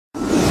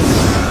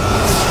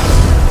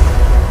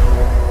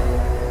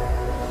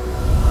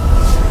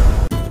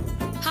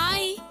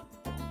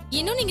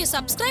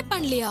Subscribe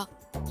பண்ணலையா?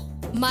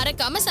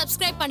 மறக்காம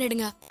subscribe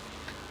பண்ணிடுங்க.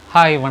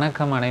 ஹாய்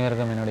வணக்கம்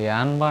அனைவருக்கும் என்னுடைய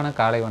அன்பான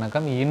காலை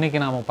வணக்கம். இன்றைக்கி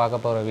நாம்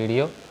பார்க்க போகிற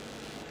வீடியோ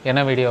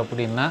என்ன வீடியோ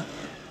அப்படின்னா,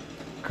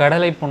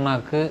 கடலை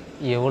புண்ணாக்கு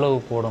எவ்வளவு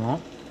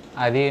போடணும்,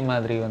 அதே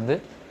மாதிரி வந்து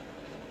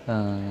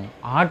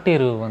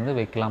ஆட்டெரு வந்து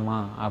வைக்கலாமா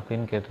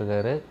அப்படின்னு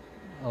கேட்டிருக்காரு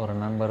ஒரு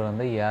நண்பர்.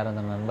 வந்து யார்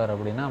அந்த நண்பர்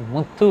அப்படின்னா,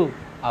 முத்து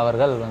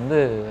அவர்கள் வந்து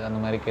அந்த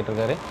மாதிரி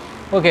கேட்டிருக்காரு.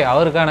 ஓகே,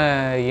 அவருக்கான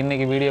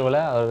இன்றைக்கி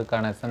வீடியோவில்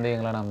அவருக்கான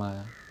சந்தேகங்களை நம்ம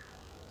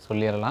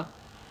சொல்லிடலாம்.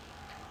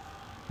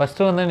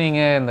 ஃபஸ்ட்டு வந்து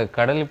நீங்கள் இந்த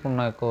கடலை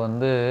புண்ணாக்கு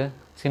வந்து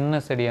சின்ன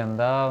செடியாக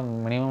இருந்தால்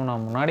மினிமம்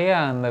நான் முன்னாடியே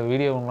அந்த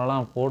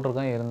வீடியோங்களெல்லாம்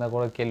போட்டிருக்கேன், இருந்தால்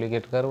கூட கேள்வி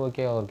கேட்டிருக்காரு.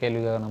 ஓகே, அவர்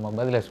கேள்விக்காக நம்ம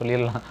பதிலை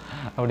சொல்லிடலாம்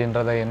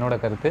அப்படின்றத என்னோட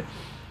கருத்து.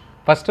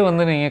 ஃபஸ்ட்டு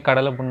வந்து நீங்கள்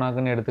கடலை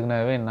புண்ணாக்குன்னு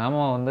எடுத்துக்கினாவே நாம்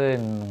வந்து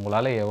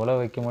உங்களால் எவ்வளோ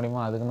வைக்க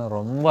முடியுமோ அதுக்குன்னு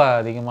ரொம்ப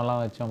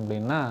அதிகமாகலாம் வச்சோம்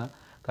அப்படின்னா,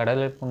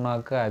 கடலை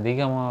புண்ணாக்கு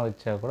அதிகமாக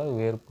வச்சா கூட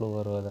வேர்ப்புழு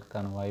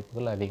வருவதற்கான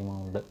வாய்ப்புகள்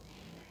அதிகமாக உண்டு.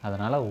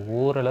 அதனால்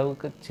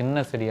ஓரளவுக்கு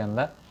சின்ன செடியாக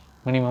இருந்தால்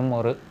மினிமம்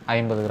ஒரு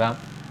 50 கிராம்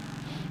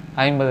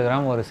 50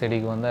 கிராம் ஒரு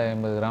செடிக்கு வந்து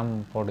 50 கிராம்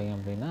போட்டிங்க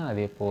அப்படின்னா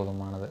அதே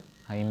போதுமானது.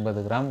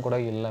 50 கிராம் கூட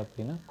இல்லை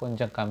அப்படின்னா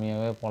கொஞ்சம்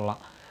கம்மியாகவே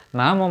போடலாம்.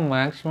 நாம்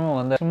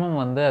மேக்ஸிமம்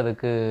வந்து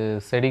அதுக்கு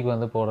செடிக்கு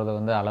வந்து போடுறது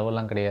வந்து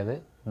அளவெல்லாம் கிடையாது.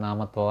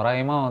 நாம்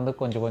தோராயமாக வந்து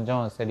கொஞ்சம்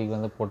கொஞ்சம் செடிக்கு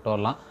வந்து போட்டு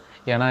வரலாம்.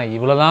 ஏன்னா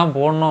இவ்வளோ தான்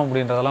போடணும்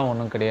அப்படின்றதெல்லாம்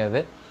ஒன்றும்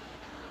கிடையாது.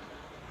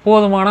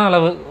 போதுமான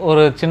அளவு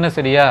ஒரு சின்ன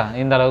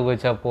செடியாக இந்த அளவுக்கு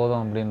வச்சா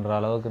போதும் அப்படின்ற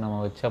அளவுக்கு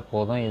நம்ம வச்சா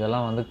போதும்.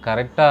 இதெல்லாம் வந்து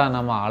கரெக்டாக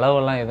நம்ம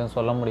அளவெல்லாம் எதுவும்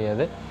சொல்ல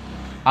முடியாது.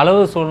 அளவு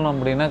சொல்லணும்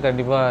அப்படின்னா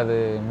கண்டிப்பாக அது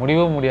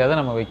முடியவும் முடியாது,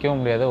 நம்ம வைக்கவும்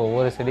முடியாது.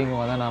 ஒவ்வொரு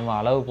செடிக்கும் வந்து நம்ம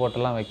அளவு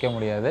போட்டெல்லாம் வைக்க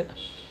முடியாது.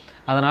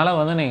 அதனால்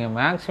வந்து நீங்கள்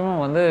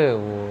மேக்ஸிமம் வந்து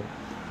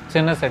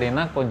சின்ன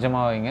செடின்னா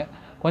கொஞ்சமாக வைங்க,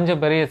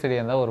 கொஞ்சம் பெரிய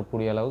செடியாக இருந்தால் ஒரு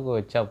புடி அளவுக்கு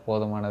வச்சா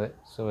போதுமானது.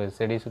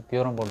 செடி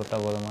சுற்றியோரம்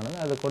போட்டுவிட்டால் போதுமானது.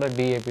 அது கூட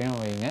டிஏபியும்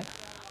வைங்க,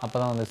 அப்போ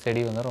தான் வந்து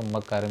செடி வந்து ரொம்ப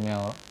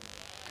கருமையாக வரும்.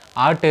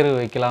 ஆட்டெரு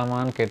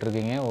வைக்கலாமான்னு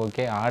கேட்டிருக்கீங்க.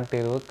 ஓகே,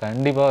 ஆட்டெரு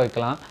கண்டிப்பாக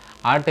வைக்கலாம்.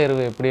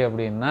 ஆட்டெரு எப்படி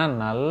அப்படின்னா,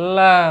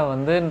 நல்லா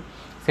வந்து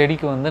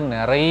செடிக்கு வந்து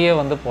நிறைய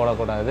வந்து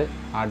போடக்கூடாது.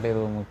 ஆட்டெரு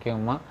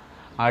முக்கியமாக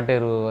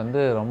ஆட்டெரு வந்து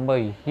ரொம்ப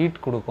ஹீட்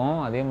கொடுக்கும்.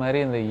 அதே மாதிரி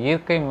இந்த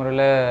இயற்கை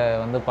முறையில்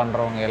வந்து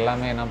பண்ணுறவங்க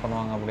எல்லாமே என்ன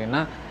பண்ணுவாங்க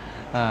அப்படின்னா,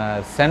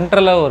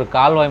 சென்டரில் ஒரு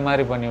கால்வாய்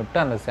மாதிரி பண்ணிவிட்டு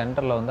அந்த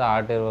சென்டரில் வந்து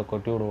ஆட்டெருவை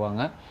கொட்டி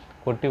விடுவாங்க.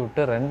 கொட்டி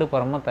விட்டு 2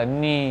 புறமும்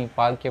தண்ணி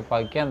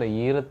பாய்க்க அந்த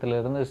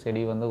ஈரத்துலேருந்து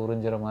செடி வந்து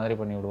உறிஞ்சிற மாதிரி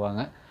பண்ணி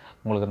விடுவாங்க.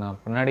 உங்களுக்கு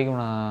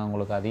நான்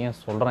உங்களுக்கு அதையும்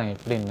சொல்கிறேன்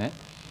எப்படின்னு.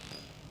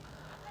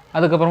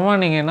 அதுக்கப்புறமா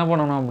நீங்கள் என்ன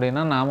பண்ணணும்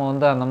அப்படின்னா, நாம்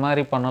வந்து அந்த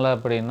மாதிரி பண்ணலை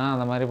அப்படின்னா,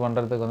 அந்த மாதிரி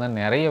பண்ணுறதுக்கு வந்து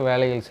நிறைய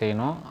வேலைகள்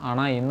செய்யணும்.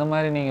 ஆனால் இந்த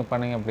மாதிரி நீங்கள்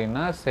பண்ணிங்க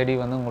அப்படின்னா செடி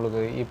வந்து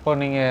உங்களுக்கு இப்போ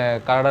நீங்கள்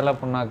கடலை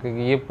புண்ணாக்கு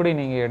எப்படி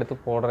நீங்கள் எடுத்து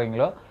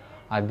போடுறீங்களோ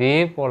அதே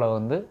போல்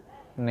வந்து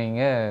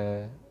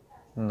நீங்கள்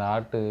இந்த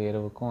ஆட்டு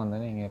எருவுக்கும் வந்து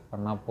நீங்கள்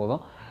பண்ணால்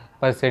போதும்.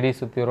 இப்போ செடி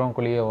சுற்றிரும்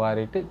குழியை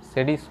வாரிட்டு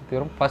செடி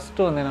சுற்றிரும்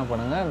ஃபஸ்ட்டு வந்து என்ன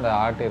பண்ணுங்கள், இந்த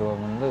ஆட்டு எருவை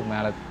வந்து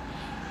மேலே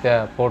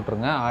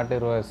போட்டுருங்க. ஆட்டு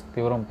எருவை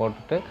சுற்றிரும்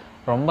போட்டுட்டு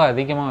ரொம்ப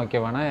அதிகமாக வைக்க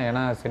வேணாம்.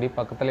 ஏன்னா செடி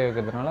பக்கத்துலேயே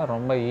வைக்கிறதுனால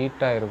ரொம்ப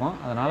ஹீட்டாக இருக்கும்.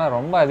 அதனால்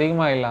ரொம்ப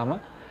அதிகமாக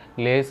இல்லாமல்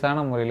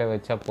லேசான முறையில்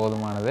வச்சா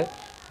போதுமானது.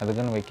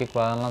 அதுக்குன்னு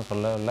வைக்கக்கூடாதுலாம்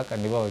சொல்லவில்லை,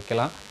 கண்டிப்பாக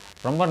வைக்கலாம்.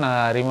 ரொம்ப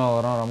அருமையாக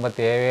வரும். ரொம்ப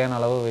தேவையான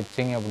அளவு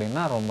வச்சிங்க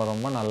அப்படின்னா ரொம்ப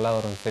ரொம்ப நல்லா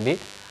வரும் செடி.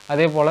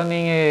 அதே போல்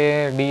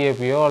நீங்கள்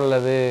டிஏபியோ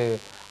அல்லது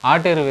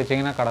ஆட்டெரு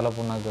வச்சிங்கன்னா கடலை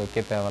புண்ணாக்கு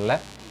வைக்க தேவையில்ல.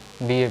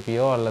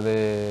 டிஏபியோ அல்லது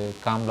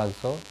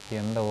காம்ப்ளாக்ஸோ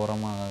எந்த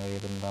உரமாக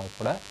இருந்தால்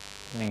கூட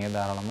நீங்கள்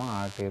தாராளமாக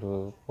ஆட்டெரு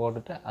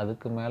போட்டுட்டு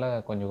அதுக்கு மேலே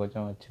கொஞ்சம்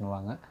கொஞ்சம்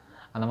வச்சுக்குவாங்க.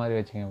 அந்த மாதிரி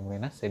வச்சிங்க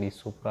அப்படின்னா செடி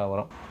சூப்பராக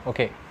வரும்.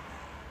 ஓகே,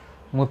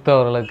 முத்து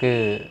அவர்களுக்கு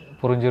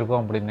புரிஞ்சிருக்கும்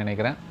அப்படின்னு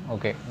நினைக்கிறேன்.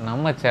 ஓகே,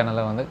 நம்ம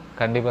சேனலை வந்து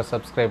கண்டிப்பாக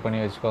சப்ஸ்கிரைப்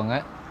பண்ணி வச்சுக்கோங்க.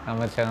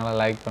 நம்ம சேனலை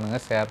லைக்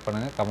பண்ணுங்கள், ஷேர்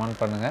பண்ணுங்கள், கமெண்ட்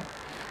பண்ணுங்கள்.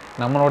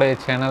 நம்மளுடைய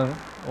சேனல்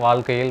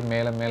வாழ்க்கையில்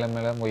மேலே மேலே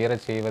மேலே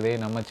உயரச் செய்வதே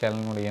நம்ம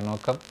சேனலினுடைய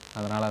நோக்கம்.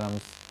 அதனால்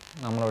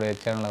நம்மளுடைய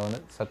சேனலை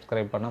வந்து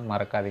சப்ஸ்கிரைப் பண்ண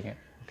மறக்காதீங்க.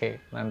 ஓகே,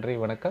 நன்றி,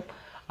 வணக்கம்.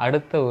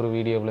 அடுத்த ஒரு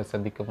வீடியோவில்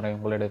சந்திக்கும் முறை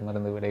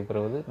உங்களிடமிருந்து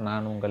விடைபெறுவது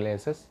நான் உங்கள்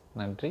எஸ்எஸ்.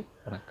 நன்றி,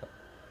 வணக்கம்.